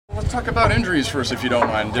Let's talk about injuries first, if you don't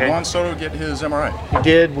mind. Did Juan Soto get his MRI? He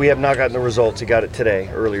did. We have not gotten the results. He got it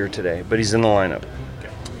earlier today, but he's in the lineup.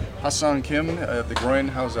 Okay. Hassan Kim, the groin,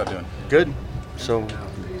 how's that doing? Good. So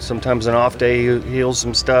sometimes an off day he heals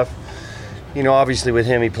some stuff. You know, obviously with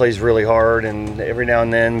him he plays really hard and every now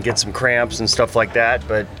and then gets some cramps and stuff like that,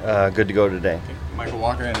 but good to go today. Okay. Michael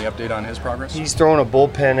Walker, any update on his progress? He's throwing a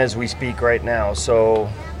bullpen as we speak right now, so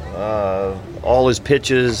all his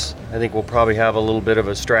pitches, I think we'll probably have a little bit of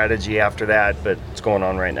a strategy after that, but it's going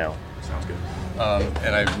on right now. Sounds good.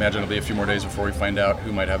 And I imagine it'll be a few more days before we find out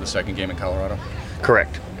who might have the second game in Colorado?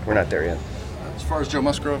 Correct. We're not there yet. As far as Joe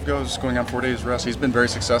Musgrove goes, going on 4 days rest, he's been very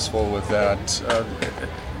successful with that.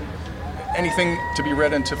 Anything to be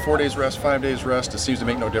read into 4 days rest, 5 days rest, it seems to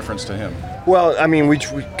make no difference to him. Well, I mean, we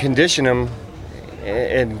condition him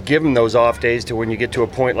and give him those off days to when you get to a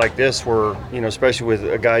point like this where, you know, especially with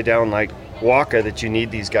a guy down like Waka, that you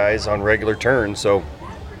need these guys on regular turns. So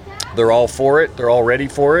they're all for it. They're all ready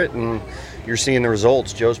for it. And you're seeing the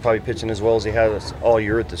results. Joe's probably pitching as well as he has all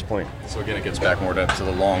year at this point. So again, it gets back more to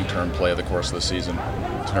the long-term play of the course of the season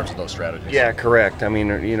in terms of those strategies. Yeah, correct. I mean,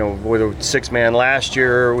 you know, with a six-man last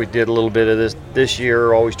year, we did a little bit of this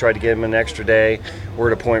year, always tried to give him an extra day.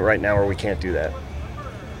 We're at a point right now where we can't do that.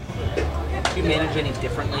 Do you manage any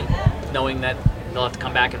differently, knowing that they'll have to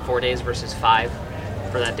come back in 4 days versus 5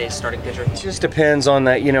 for that day's starting pitcher? It just depends on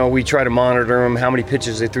that. You know, we try to monitor them, how many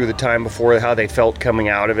pitches they threw the time before, how they felt coming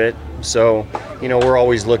out of it. So, you know, we're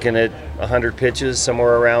always looking at 100 pitches,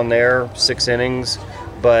 somewhere around there, 6 innings.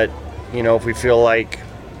 But, you know, if we feel like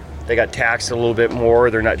they got taxed a little bit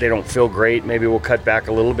more, they don't feel great, maybe we'll cut back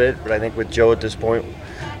a little bit. But I think with Joe at this point,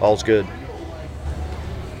 all's good.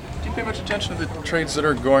 Do you pay much attention to the trades that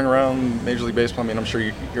are going around Major League Baseball? I mean, I'm sure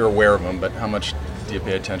you're aware of them, but how much do you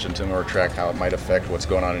pay attention to them or track how it might affect what's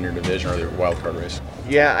going on in your division or your wild card race?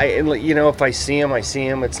 Yeah, you know, if I see them, I see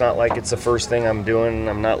them. It's not like it's the first thing I'm doing.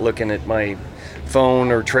 I'm not looking at my phone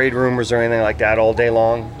or trade rumors or anything like that all day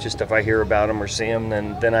long. Just if I hear about them or see them,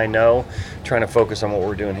 then I know. Trying to focus on what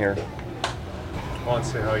we're doing here. Juan,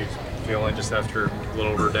 say how you feeling just after a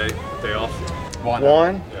little over a day off?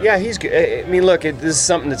 Juan? Yeah, he's good. I mean, look, this is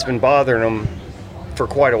something that's been bothering him for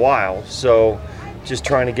quite a while. So just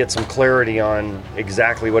trying to get some clarity on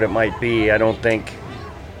exactly what it might be. I don't think,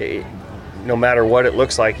 no matter what it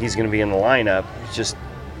looks like, he's going to be in the lineup. It's just,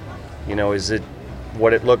 you know, is it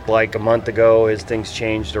what it looked like a month ago? Has things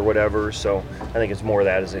changed or whatever? So I think it's more of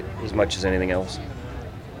that as much as anything else.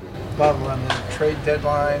 Bob, on the trade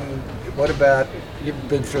deadline, what about, you've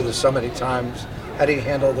been through this so many times, how do you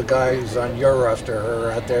handle the guys on your roster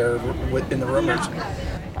or out there in the rumors?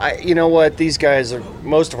 You know what, these guys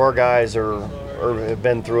most of our guys have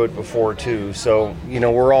been through it before too. So, you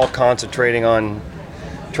know, we're all concentrating on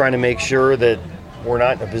trying to make sure that we're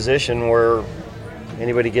not in a position where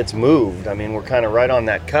anybody gets moved. I mean, we're kind of right on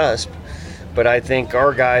that cusp. But I think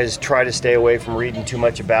our guys try to stay away from reading too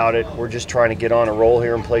much about it. We're just trying to get on a roll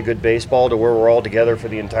here and play good baseball to where we're all together for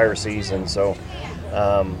the entire season. So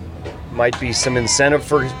might be some incentive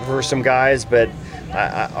for some guys, but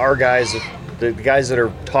our guys, the guys that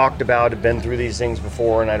are talked about have been through these things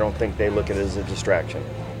before, and I don't think they look at it as a distraction.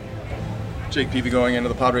 Jake Peavy going into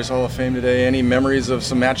the Padres Hall of Fame today. Any memories of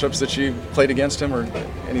some matchups that you played against him, or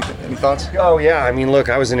any thoughts? Oh yeah, I mean, look,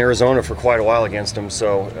 I was in Arizona for quite a while against him,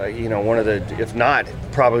 so you know, one of the, if not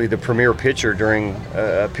probably the premier pitcher during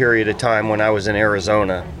a period of time when I was in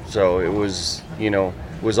Arizona. So it was, you know,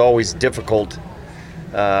 it was always difficult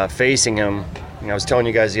facing him. You know, I was telling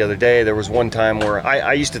you guys the other day, there was one time where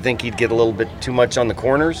I used to think he'd get a little bit too much on the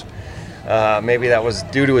corners. Maybe that was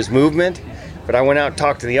due to his movement. But I went out and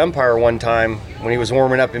talked to the umpire one time when he was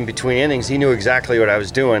warming up in between innings. He knew exactly what I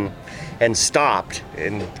was doing and stopped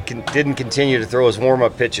and didn't continue to throw his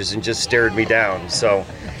warm-up pitches and just stared me down. So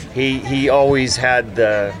he always had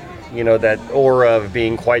the, you know, that aura of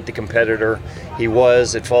being quite the competitor. He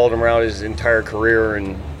was. It followed him around his entire career,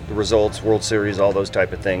 and the results, World Series, all those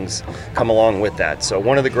type of things come along with that. So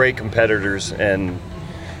one of the great competitors, and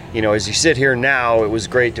you know, as you sit here now, it was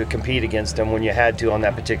great to compete against him. When you had to on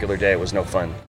that particular day, it was no fun.